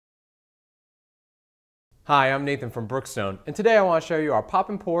Hi, I'm Nathan from Brookstone, and today I want to show you our pop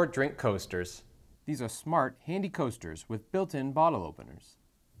and pour drink coasters. These are smart, handy coasters with built-in bottle openers.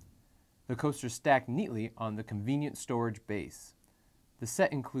 The coasters stack neatly on the convenient storage base. The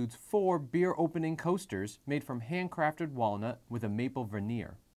set includes 4 beer opening coasters made from handcrafted walnut with a maple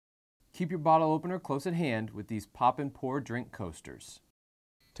veneer. Keep your bottle opener close at hand with these pop and pour drink coasters.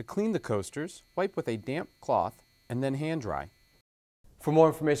 To clean the coasters, wipe with a damp cloth and then hand dry. For more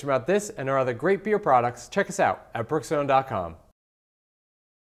information about this and our other great beer products, check us out at brookstone.com.